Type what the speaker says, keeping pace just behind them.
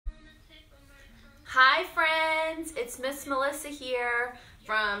Hi friends, it's Miss Melissa here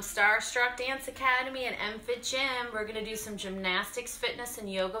from Starstruck Dance Academy and MFit Gym. We're going to do some gymnastics, fitness, and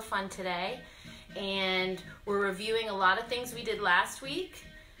yoga fun today. And we're reviewing a lot of things we did last week.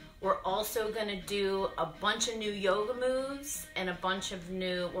 We're also going to do a bunch of new yoga moves and a bunch of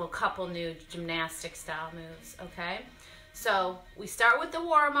new, well, a couple new gymnastic style moves, okay? So we start with the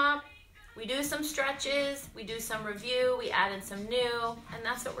warm-up. We do some stretches, we do some review, we add in some new, and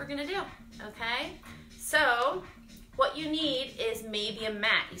that's what we're gonna do, okay? So, what you need is maybe a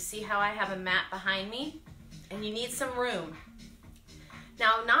mat. You see how I have a mat behind me? And you need some room.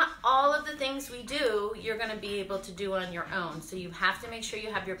 Now, not all of the things we do, you're gonna be able to do on your own. So you have to make sure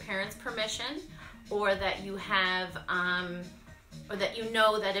you have your parents' permission, or that you have, or that you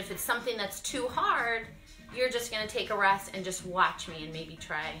know that if it's something that's too hard, you're just gonna take a rest and just watch me and maybe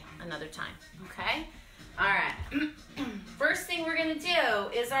try another time, okay? All right, first thing we're gonna do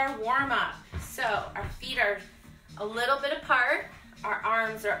is our warm up. So our feet are a little bit apart, our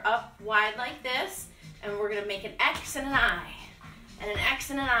arms are up wide like this, and we're gonna make an X and an I, and an X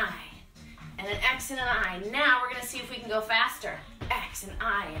and an I, and an X and an I. Now we're gonna see if we can go faster. X and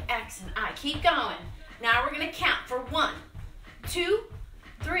I, and X and I. Keep going. Now we're gonna count for 1, 2,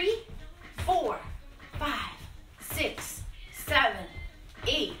 3, 4, 5, 6, 7,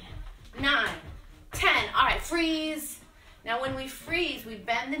 8, 9, 10. All right, freeze. Now when we freeze, we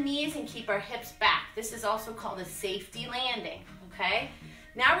bend the knees and keep our hips back. This is also called a safety landing, okay?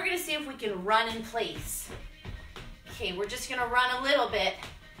 Now we're gonna see if we can run in place. Okay, we're just gonna run a little bit,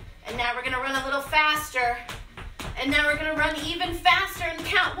 and now we're gonna run a little faster, and now we're gonna run even faster and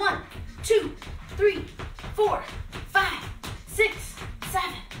count 1, 2, 3, 4, 5, 6, 7,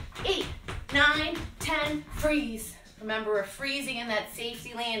 8, 9, 10, freeze. Remember, we're freezing in that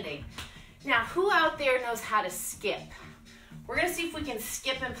safety landing. Now, who out there knows how to skip? We're gonna see if we can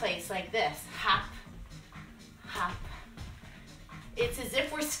skip in place like this. Hop, hop. It's as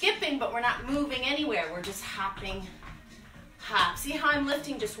if we're skipping, but we're not moving anywhere. We're just hopping, hop. See how I'm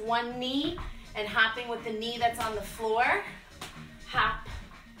lifting just one knee and hopping with the knee that's on the floor? Hop,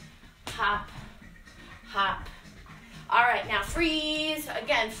 hop, hop. All right, now freeze.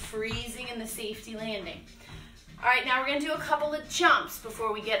 Again, freezing in the safety landing. All right, now we're gonna do a couple of jumps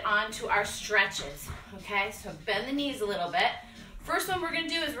before we get on to our stretches, okay? So bend the knees a little bit. First one we're gonna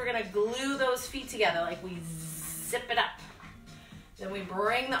do is we're gonna glue those feet together, like we zip it up. Then we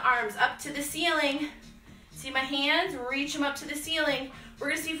bring the arms up to the ceiling. See my hands? Reach them up to the ceiling. We're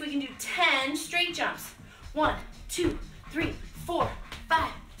gonna see if we can do 10 straight jumps. 1, 2, 3, 4,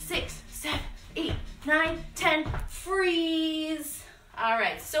 5, 6, 7, 8, 9, 10, freeze. All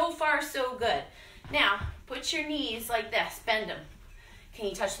right, so far so good. Now, put your knees like this, bend them. Can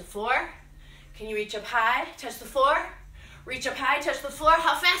you touch the floor? Can you reach up high, touch the floor? Reach up high, touch the floor.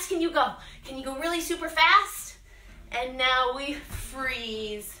 How fast can you go? Can you go really super fast? And now we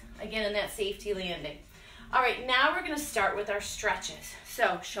freeze, again in that safety landing. All right, now we're gonna start with our stretches.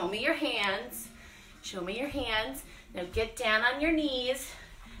 So show me your hands, show me your hands. Now get down on your knees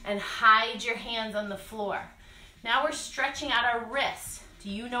and hide your hands on the floor. Now we're stretching out our wrists. Do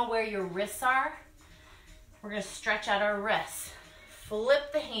you know where your wrists are? We're gonna stretch out our wrists.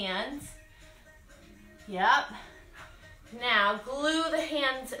 Flip the hands. Yep. Now glue the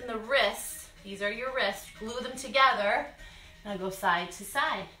hands and the wrists. These are your wrists. Glue them together. Now go side to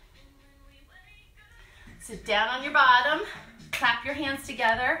side. Sit down on your bottom. Clap your hands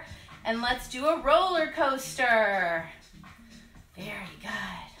together. And let's do a roller coaster. Very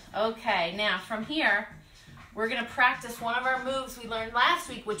good. Okay, now from here, we're gonna practice one of our moves we learned last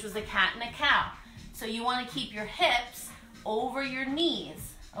week, which was a cat and a cow. So you wanna keep your hips over your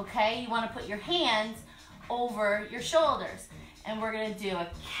knees, okay? You wanna put your hands over your shoulders. And we're gonna do a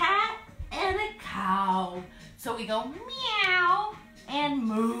cat and a cow. So we go meow and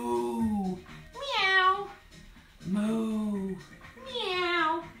moo, meow, moo,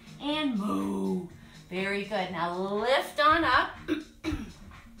 meow, and moo. Very good. Now lift on up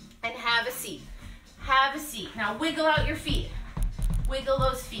and have a seat. Have a seat. Now wiggle out your feet. Wiggle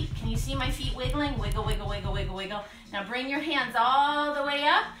those feet. Can you see my feet wiggling? Wiggle, wiggle, wiggle, wiggle, wiggle. Now bring your hands all the way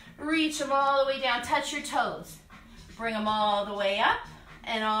up. Reach them all the way down. Touch your toes. Bring them all the way up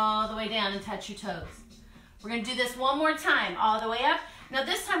and all the way down and touch your toes. We're going to do this one more time. All the way up. Now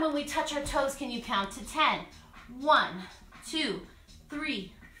this time when we touch our toes, can you count to 10? 1, 2,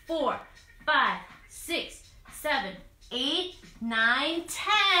 3, 4, 5, 6, 7, 8, 9,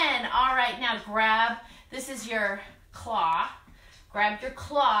 10. All right, now grab, this is your claw. Grab your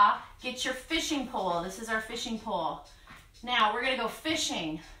claw, get your fishing pole. This is our fishing pole. Now we're gonna go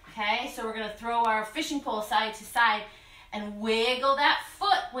fishing, okay? So we're gonna throw our fishing pole side to side and wiggle that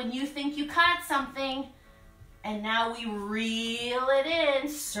foot when you think you caught something. And now we reel it in,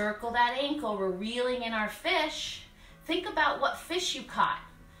 circle that ankle. We're reeling in our fish. Think about what fish you caught.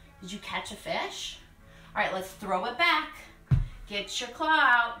 Did you catch a fish? All right, let's throw it back. Get your claw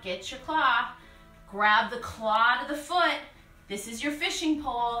out, get your claw. Grab the claw to the foot. This is your fishing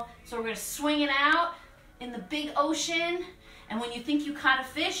pole. So we're gonna swing it out in the big ocean. And when you think you caught a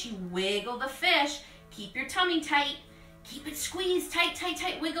fish, you wiggle the fish. Keep your tummy tight. Keep it squeezed, tight, tight,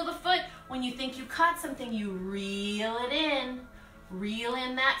 tight. Wiggle the foot. When you think you caught something, you reel it in. Reel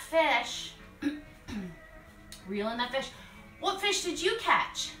in that fish. Reel in that fish. What fish did you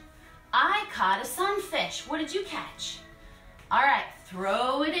catch? I caught a sunfish. What did you catch? All right,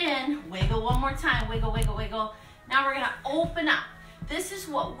 throw it in. Wiggle one more time. Wiggle, wiggle, wiggle. Now we're gonna open up. This is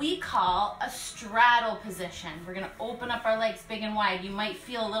what we call a straddle position. We're gonna open up our legs big and wide. You might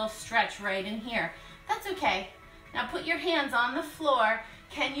feel a little stretch right in here. That's okay. Now put your hands on the floor.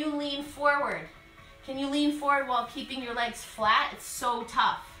 Can you lean forward? Can you lean forward while keeping your legs flat? It's so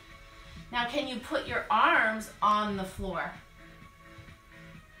tough. Now can you put your arms on the floor?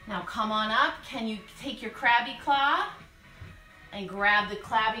 Now come on up. Can you take your crabby claw and grab the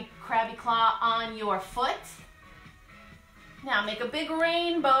crabby claw on your foot? Now make a big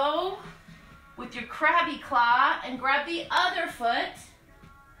rainbow with your crabby claw and grab the other foot.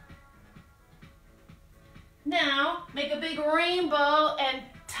 Now make a big rainbow and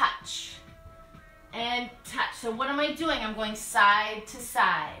touch. And touch. So what am I doing? I'm going side to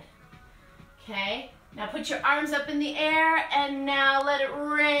side. Okay? Now put your arms up in the air and now let it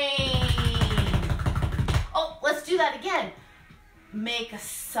rain. Oh, let's do that again. Make a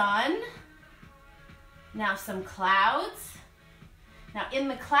sun. Now some clouds. Now in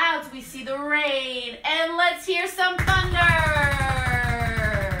the clouds we see the rain, and let's hear some thunder.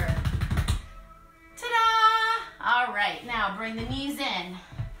 Ta-da! All right, now bring the knees in.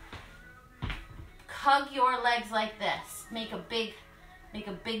 Hug your legs like this. Make a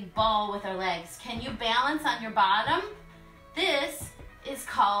big ball with our legs. Can you balance on your bottom? This is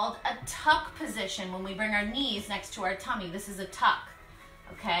called a tuck position when we bring our knees next to our tummy. This is a tuck,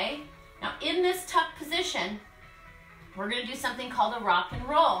 okay? Now in this tuck position, we're gonna do something called a rock and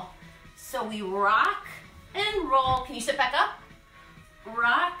roll. So we rock and roll. Can you sit back up?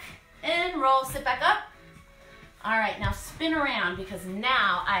 Rock and roll, sit back up. All right, now spin around because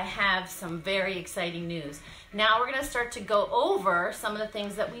now I have some very exciting news. Now we're gonna start to go over some of the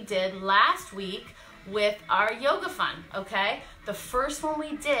things that we did last week with our yoga fun, okay? The first one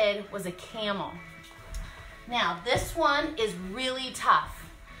we did was a camel. Now this one is really tough.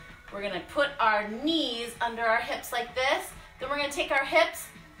 We're gonna put our knees under our hips like this. Then we're gonna take our hips,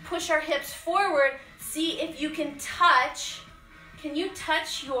 push our hips forward. See if you can touch. Can you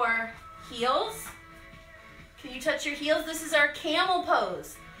touch your heels? Can you touch your heels? This is our camel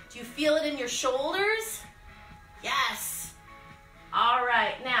pose. Do you feel it in your shoulders? Yes. All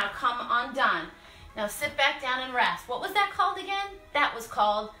right, now come undone. Now sit back down and rest. What was that called again? That was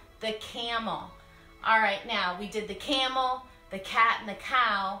called the camel. All right, now we did the camel, the cat, and the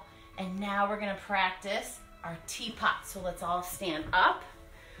cow. And now we're gonna practice our teapot. So let's all stand up.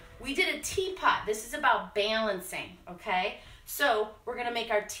 We did a teapot. This is about balancing, okay? So we're gonna make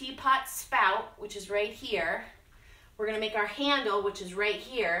our teapot spout, which is right here. We're gonna make our handle, which is right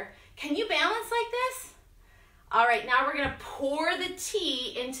here. Can you balance like this? All right, now we're gonna pour the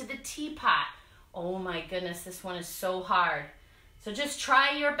tea into the teapot. Oh my goodness, this one is so hard. So just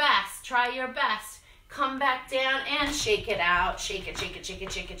try your best, try your best. Come back down and shake it out. Shake it, shake it, shake it,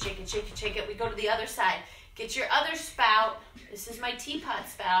 shake it, shake it, shake it, shake it. We go to the other side. Get your other spout. This is my teapot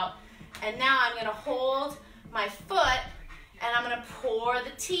spout. And now I'm gonna hold my foot and I'm gonna pour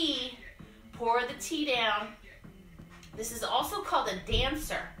the tea down. This is also called a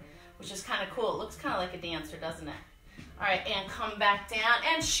dancer, which is kind of cool. It looks kind of like a dancer, doesn't it? All right, and come back down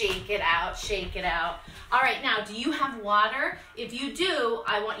and shake it out, shake it out. All right, now, do you have water? If you do,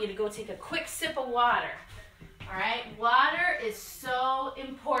 I want you to go take a quick sip of water. All right, water is so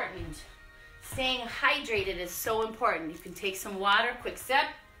important. Staying hydrated is so important. You can take some water, quick sip.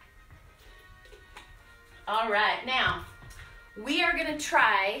 All right, now, we are gonna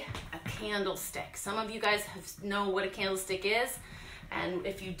try a candlestick. Some of you guys know what a candlestick is, and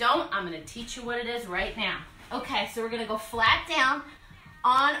if you don't, I'm gonna teach you what it is right now. Okay, so we're gonna go flat down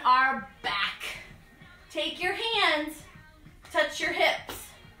on our back. Take your hands, touch your hips.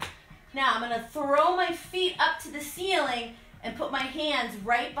 Now I'm gonna throw my feet up to the ceiling and put my hands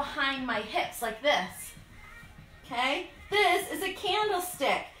right behind my hips like this. Okay, this is a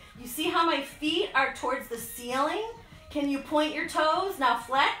candlestick. You see how my feet are towards the ceiling? Can you point your toes? Now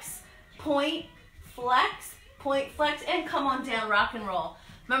flex, point, flex, point, flex, and come on down, rock and roll.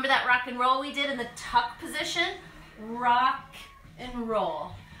 Remember that rock and roll we did in the tuck position? Rock and roll.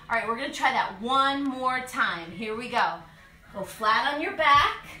 All right, we're gonna try that one more time. Here we go. Go flat on your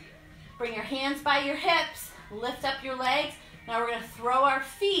back, bring your hands by your hips, lift up your legs. Now we're gonna throw our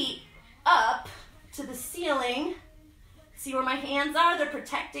feet up to the ceiling. See where my hands are? They're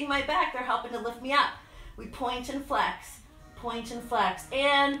protecting my back. They're helping to lift me up. We point and flex,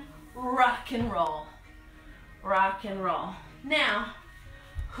 and rock and roll. Rock and roll. Now,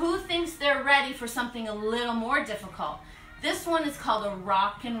 who thinks they're ready for something a little more difficult? This one is called a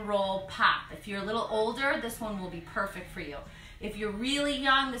rock and roll pop. If you're a little older, this one will be perfect for you. If you're really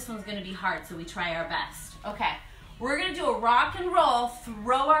young, this one's gonna be hard, so we try our best. Okay, we're gonna do a rock and roll,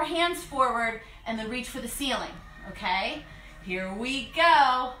 throw our hands forward, and then reach for the ceiling, okay? Here we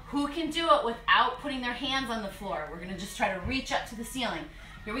go. Who can do it without putting their hands on the floor? We're gonna just try to reach up to the ceiling.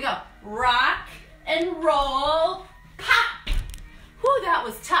 Here we go. Rock and roll, pop. Whew, that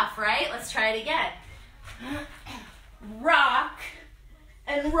was tough, right? Let's try it again. Rock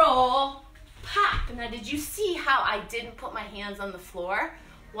and roll, pop. Now, did you see how I didn't put my hands on the floor?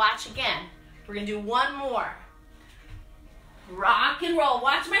 Watch again. We're gonna do one more. Rock and roll.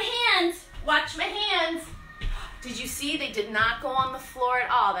 Watch my hands. Watch my hands. Did you see they did not go on the floor at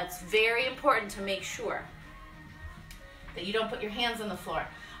all? That's very important to make sure that you don't put your hands on the floor.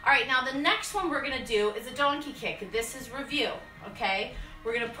 All right, now the next one we're gonna do is a donkey kick. This is review, okay?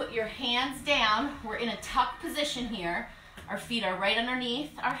 We're gonna put your hands down. We're in a tuck position here. Our feet are right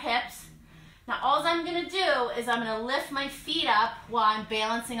underneath our hips. Now all I'm gonna do is I'm gonna lift my feet up while I'm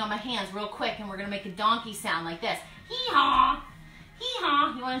balancing on my hands real quick, and we're gonna make a donkey sound like this. Hee-haw,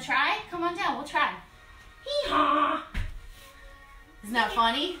 hee-haw. You wanna try? Come on down, we'll try. Hee-haw. Isn't that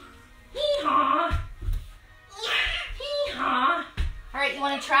funny? Hee-haw. Hee-haw. All right, you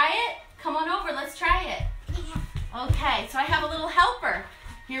want to try it? Come on over, let's try it. Okay, so I have a little helper.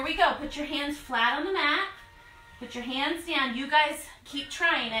 Here we go. Put your hands flat on the mat. Put your hands down. You guys keep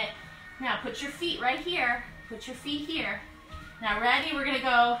trying it. Now put your feet right here. Put your feet here. Now ready? We're going to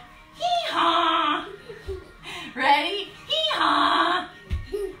go hee-haw. Ready? Hee-haw.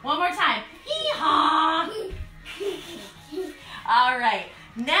 One more time. Hee-haw. All right,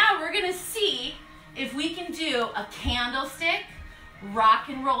 now we're gonna see if we can do a candlestick, rock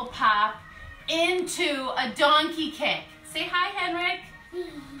and roll pop into a donkey kick. Say hi, Henrik.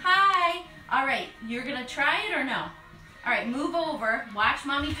 Hi. All right, you're gonna try it or no? All right, move over, watch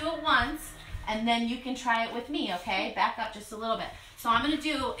mommy do it once, and then you can try it with me, okay? Back up just a little bit. So I'm gonna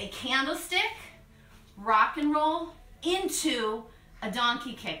do a candlestick, rock and roll into a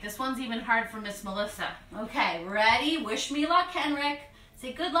donkey kick. This one's even hard for Miss Melissa. Okay, ready? Wish me luck, Henrik.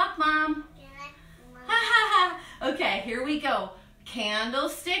 Say good luck, Mom. Ha ha ha. Okay, here we go.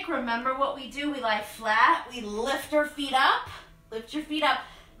 Candlestick. Remember what we do? We lie flat. We lift our feet up. Lift your feet up.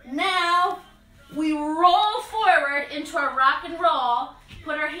 Now, we roll forward into our rock and roll.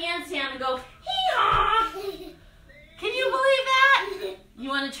 Put our hands down and go, hee-haw. Can you believe that? You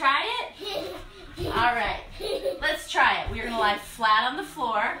want to try it? All right, let's try it. We're gonna lie flat on the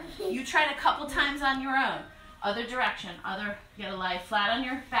floor. You try it a couple times on your own. Other direction, you gotta lie flat on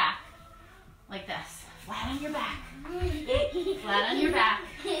your back, like this. Flat on your back, flat on your back.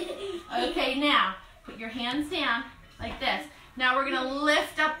 Okay, now, put your hands down, like this. Now we're gonna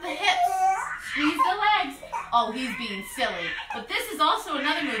lift up the hips, squeeze the legs. Oh, he's being silly. But this is also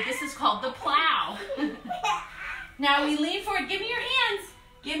another move. This is called the plow. Now we lean forward, give me your hands.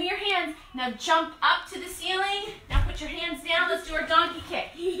 Give me your hands. Now jump up to the ceiling. Now put your hands down. Let's do our donkey kick.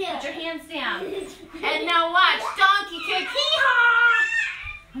 Yeah. Put your hands down. And now watch. Donkey kick. Hee-haw!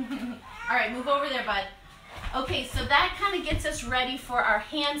 All right, move over there, bud. Okay, so that kind of gets us ready for our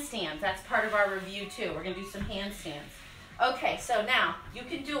handstands. That's part of our review, too. We're going to do some handstands. Okay, so now you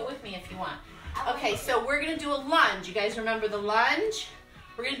can do it with me if you want. Okay, so we're going to do a lunge. You guys remember the lunge?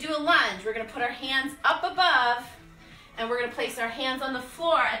 We're going to do a lunge. We're going to put our hands up above. And we're gonna place our hands on the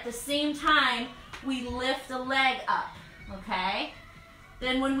floor at the same time we lift the leg up, okay?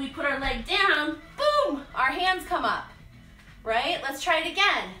 Then when we put our leg down, boom, our hands come up, right? Let's try it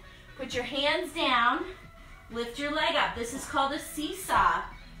again. Put your hands down, lift your leg up. This is called a seesaw.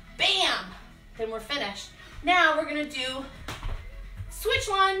 Bam, then we're finished. Now we're gonna do switch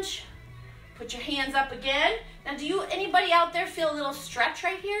lunge. Put your hands up again. Now anybody out there feel a little stretch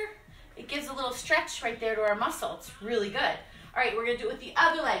right here? It gives a little stretch right there to our muscle. It's really good. All right, we're gonna do it with the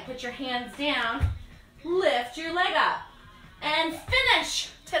other leg. Put your hands down, lift your leg up, and finish.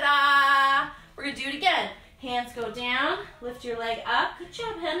 Ta-da! We're gonna do it again. Hands go down, lift your leg up. Good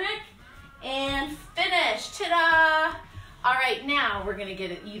job, Henrik. And finish. Ta-da! All right, now we're gonna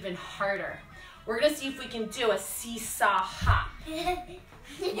get it even harder. we're gonna see if we can do a seesaw hop.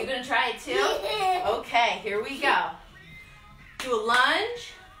 You gonna try it too? Okay, here we go. Do a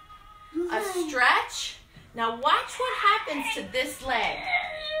lunge, a stretch. Now watch what happens to this leg.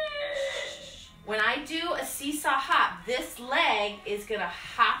 When I do a seesaw hop, this leg is gonna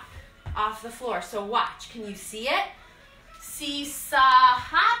hop off the floor. So watch, can you see it? Seesaw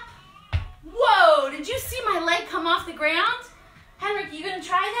hop. Whoa, did you see my leg come off the ground? Henrik, you gonna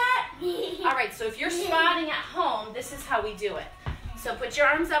try that? All right, so if you're spotting at home, this is how we do it. So put your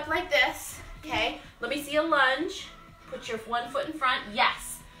arms up like this, okay? Let me see a lunge. Put your one foot in front,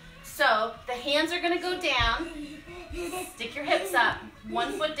 yes. So the hands are gonna go down. Stick your hips up,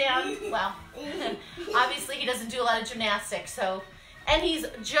 one foot down. Well, obviously he doesn't do a lot of gymnastics, so, and he's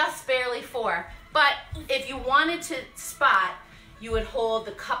just barely 4. But if you wanted to spot, you would hold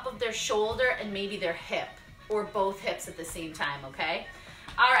the cup of their shoulder and maybe their hip, or both hips at the same time, okay?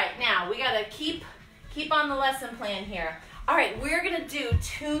 All right, now we gotta keep on the lesson plan here. All right, we're gonna do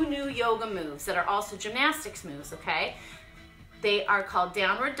 2 new yoga moves that are also gymnastics moves, okay? They are called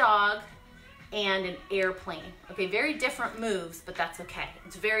downward dog and an airplane. Okay, very different moves, but that's okay.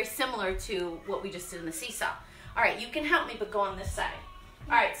 It's very similar to what we just did in the seesaw. All right, you can help me, but go on this side.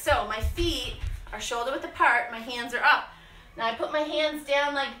 All right, so my feet are shoulder width apart, my hands are up. Now I put my hands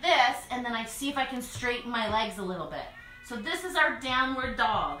down like this, and then I see if I can straighten my legs a little bit. So this is our downward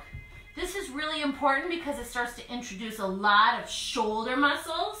dog. This is really important because it starts to introduce a lot of shoulder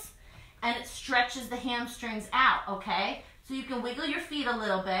muscles, and it stretches the hamstrings out, okay? So you can wiggle your feet a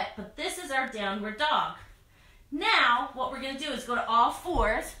little bit, but this is our downward dog. Now, what we're gonna do is go to all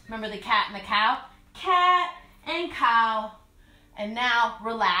 4s. Remember the cat and the cow? Cat and cow. And now,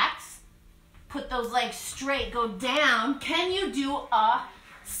 relax. Put those legs straight, go down. Can you do a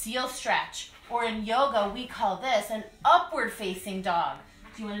seal stretch? Or in yoga, we call this an upward facing dog.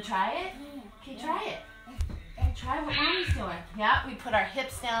 Do you wanna try it? Okay, try it. Try what Mommy's doing. Yeah, we put our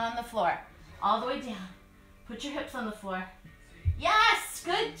hips down on the floor. All the way down. Put your hips on the floor. Yes,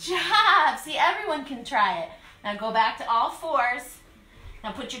 good job. See, everyone can try it. Now go back to all 4s.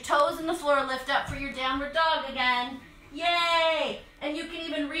 Now put your toes on the floor, lift up for your downward dog again. Yay! And you can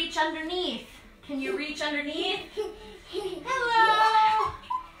even reach underneath. Can you reach underneath? Hello!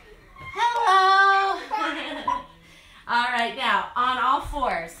 Hello! All right, now on all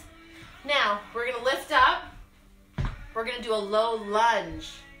 4s. Now we're gonna lift up. We're gonna do a low lunge.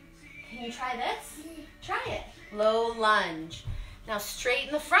 Can you try this? Try it. Low lunge. Now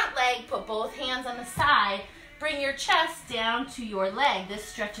straighten the front leg, put both hands on the side, bring your chest down to your leg. This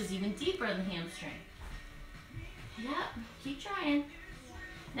stretches even deeper in the hamstring. Yep, keep trying.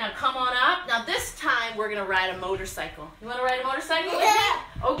 Now come on up. Now this time we're gonna ride a motorcycle. You wanna ride a motorcycle with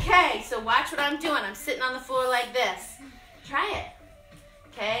me? Okay, so watch what I'm doing. I'm sitting on the floor like this. Try it,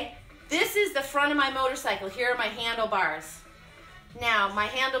 okay? This is the front of my motorcycle. Here are my handlebars. Now my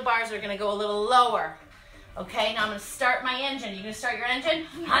handlebars are gonna go a little lower. Okay, now I'm gonna start my engine. You gonna start your engine?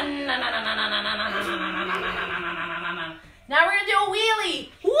 Now we're gonna do a wheelie.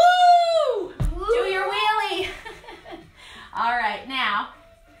 Woo! Do your wheelie. All right, now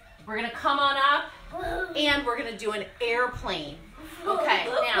we're gonna come on up and we're gonna do an airplane. Okay,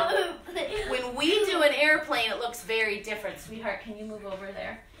 now when we do an airplane, it looks very different. Sweetheart, can you move over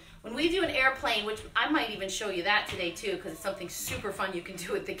there? When we do an airplane, which I might even show you that today too, because it's something super fun you can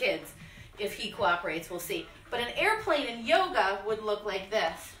do with the kids. If he cooperates, we'll see. But an airplane in yoga would look like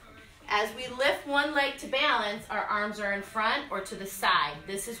this. As we lift one leg to balance, our arms are in front or to the side.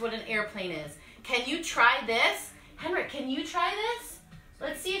 This is what an airplane is. Can you try this? Henrik, can you try this?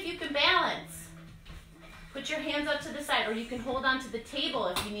 Let's see if you can balance. Put your hands up to the side, or you can hold on to the table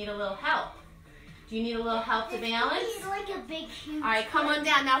if you need a little help. Do you need a little help to balance? It's like a big, huge. All right, come on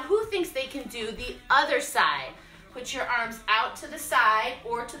down. Now, who thinks they can do the other side? Put your arms out to the side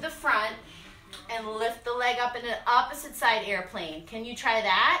or to the front and lift the leg up in an opposite side airplane. Can you try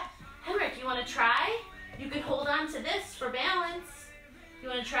that? Henrik, you want to try? You can hold on to this for balance. You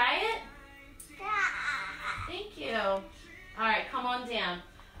want to try it? Thank you. All right, come on down.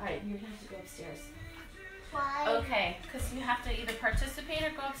 All right, you're going to have to go upstairs. Why? Okay, because you have to either participate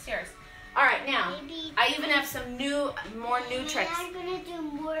or go upstairs. All right, now, I even have some more new tricks. I'm going to do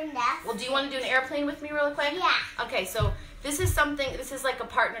more than that. Well, do you want to do an airplane with me really quick? Yeah. Okay, so this is like a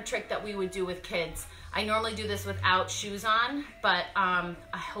partner trick that we would do with kids. I normally do this without shoes on, but I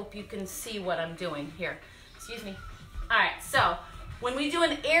hope you can see what I'm doing here. Excuse me. All right, so when we do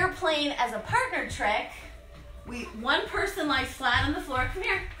an airplane as a partner trick, one person lies flat on the floor. Come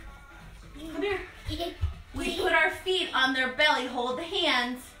here. Come here. We put our feet on their belly, hold the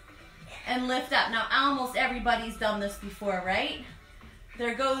hands, and lift up. Now, almost everybody's done this before, right?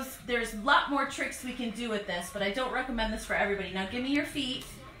 there's a lot more tricks we can do with this, but I don't recommend this for everybody. Now give me your feet.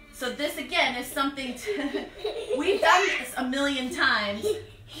 So this again is something we've done this a million times.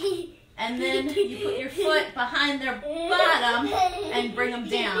 And then you put your foot behind their bottom and bring them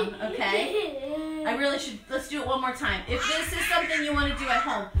down, okay? I really should, let's do it one more time. If this is something you want to do at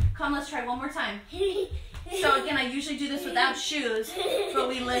home, come, let's try one more time. So again, I usually do this without shoes, but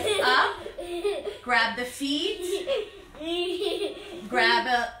we lift up, grab the feet,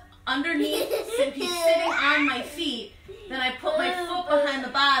 grab underneath, so he's sitting on my feet, then I put my foot behind the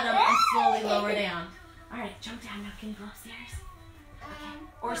bottom and slowly lower down. All right, jump down now, can you go upstairs? Okay,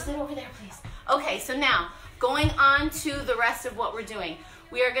 or sit over there, please. Okay, so now, going on to the rest of what we're doing.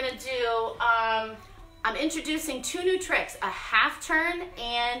 We are gonna do, I'm introducing 2 new tricks, a half turn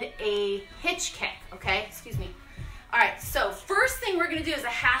and a hitch kick, okay? Excuse me. All right, so first thing we're gonna do is a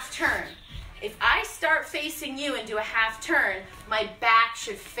half turn. If I start facing you and do a half turn, my back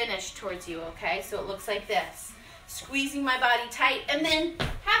should finish towards you, okay? So it looks like this. Squeezing my body tight, and then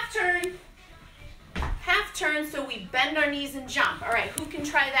half turn, so we bend our knees and jump. All right, who can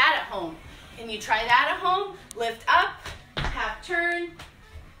try that at home? Can you try that at home? Lift up, half turn,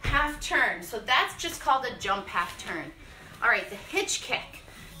 half turn. So that's just called a jump half turn. All right, the hitch kick.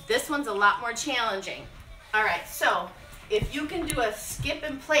 This one's a lot more challenging. All right, so if you can do a skip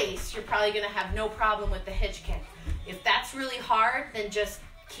in place, you're probably gonna have no problem with the hitch kick. If that's really hard, then just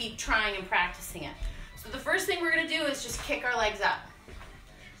keep trying and practicing it. So the first thing we're gonna do is just kick our legs up.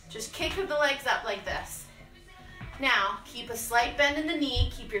 Just kick the legs up like this. Now, keep a slight bend in the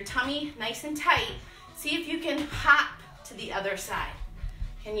knee, keep your tummy nice and tight. See if you can hop to the other side.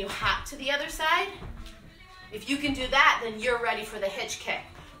 Can you hop to the other side? If you can do that, then you're ready for the hitch kick.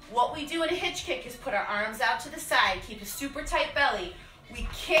 What we do in a hitch kick is put our arms out to the side, keep a super tight belly. We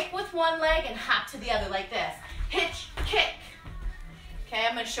kick with one leg and hop to the other like this. Hitch, kick. Okay,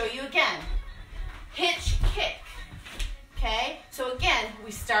 I'm gonna show you again. Hitch, kick. Okay, so again, we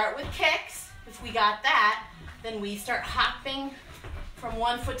start with kicks. If we got that, then we start hopping from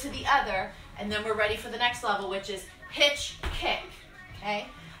one foot to the other, and then we're ready for the next level, which is hitch, kick. Okay,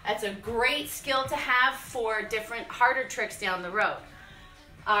 that's a great skill to have for different harder tricks down the road.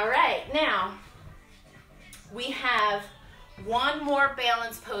 All right, now we have one more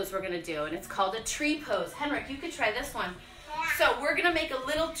balance pose we're gonna do, and it's called a tree pose. Henrik, you could try this one. So we're gonna make a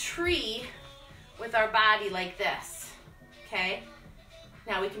little tree with our body like this, okay?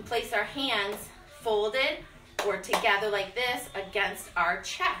 Now we can place our hands folded or together like this against our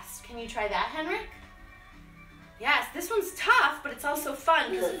chest. Can you try that, Henrik? Yes, this one's tough, but it's also fun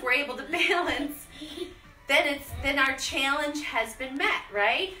because if we're able to balance, then our challenge has been met,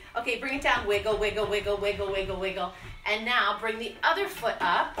 right? Okay, bring it down, wiggle, wiggle, wiggle, wiggle, wiggle, wiggle. And now bring the other foot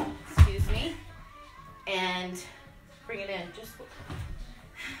up, excuse me, and bring it in. Just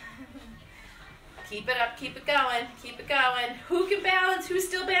keep it up, keep it going, keep it going. Who can balance? Who's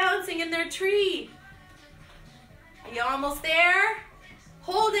still balancing in their tree? Are you almost there?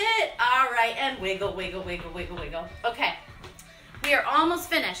 Hold it. All right, and wiggle, wiggle, wiggle, wiggle, wiggle. Okay, we are almost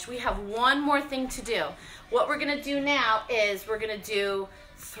finished. We have one more thing to do. What we're gonna do now is we're gonna do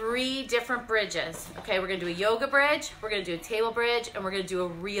 3 different bridges. Okay, we're gonna do a yoga bridge, we're gonna do a table bridge, and we're gonna do a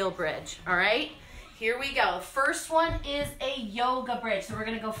real bridge, all right? Here we go. The first one is a yoga bridge. So we're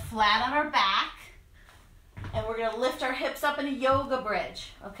gonna go flat on our back, and we're gonna lift our hips up in a yoga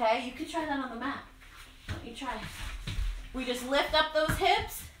bridge, okay? You can try that on the mat. Why don't you try? We just lift up those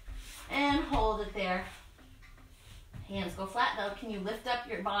hips and hold it there. Hands go flat. Now can you lift up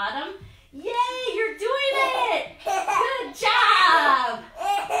your bottom? Yay, you're doing it! Good job!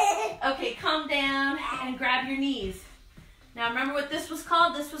 Okay, calm down and grab your knees. Now remember what this was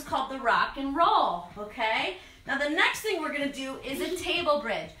called? This was called the rock and roll, okay? Now the next thing we're gonna do is a table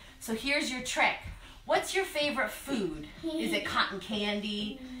bridge. So here's your trick. What's your favorite food? Is it cotton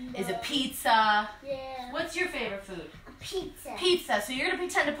candy? Is it pizza? Yeah. What's your favorite food? Pizza. Pizza. So you're gonna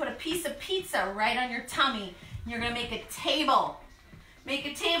pretend to put a piece of pizza right on your tummy. You're gonna make a table. Make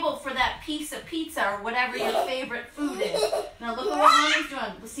a table for that piece of pizza or whatever your favorite food is. Now look at what Mommy's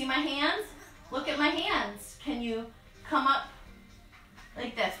doing. See my hands? Look at my hands. Can you come up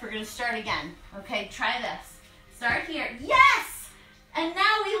like this? We're gonna start again. Okay, try this. Start here. Yes! And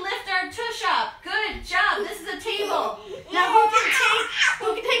now we lift our tush up. Good job. This is a table. Now who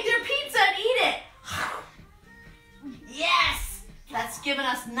can take their pizza and eat it? Yes! That's giving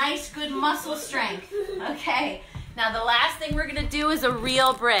us nice, good muscle strength. Okay. Now the last thing we're gonna do is a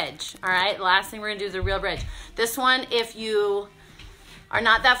real bridge. All right, the last thing we're gonna do is a real bridge. This one, if you are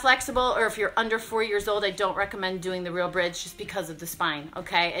not that flexible or if you're under 4 years old, I don't recommend doing the real bridge just because of the spine,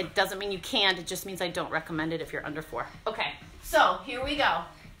 okay? It doesn't mean you can't, it just means I don't recommend it if you're under 4. Okay. So here we go.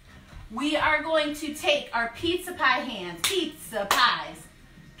 We are going to take our pizza pie hands, pizza pies,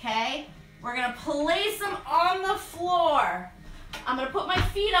 okay? We're gonna place them on the floor. I'm gonna put my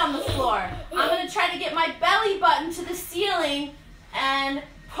feet on the floor. I'm gonna try to get my belly button to the ceiling and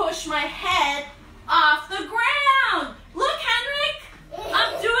push my head off the ground. Look, Henrik,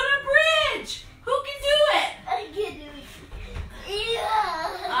 I'm doing a bridge. Who can do it? I can do it.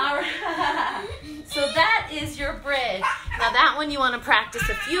 Yeah. All right. So that is your bridge. Now that one you want to practice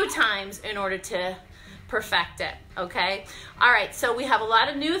a few times in order to perfect it, okay? All right, so we have a lot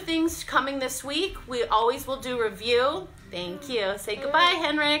of new things coming this week. We always will do review. Thank you. Say goodbye,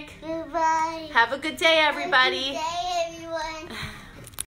 Henrik. Goodbye. Have a good day, everybody. Have a good day, everyone.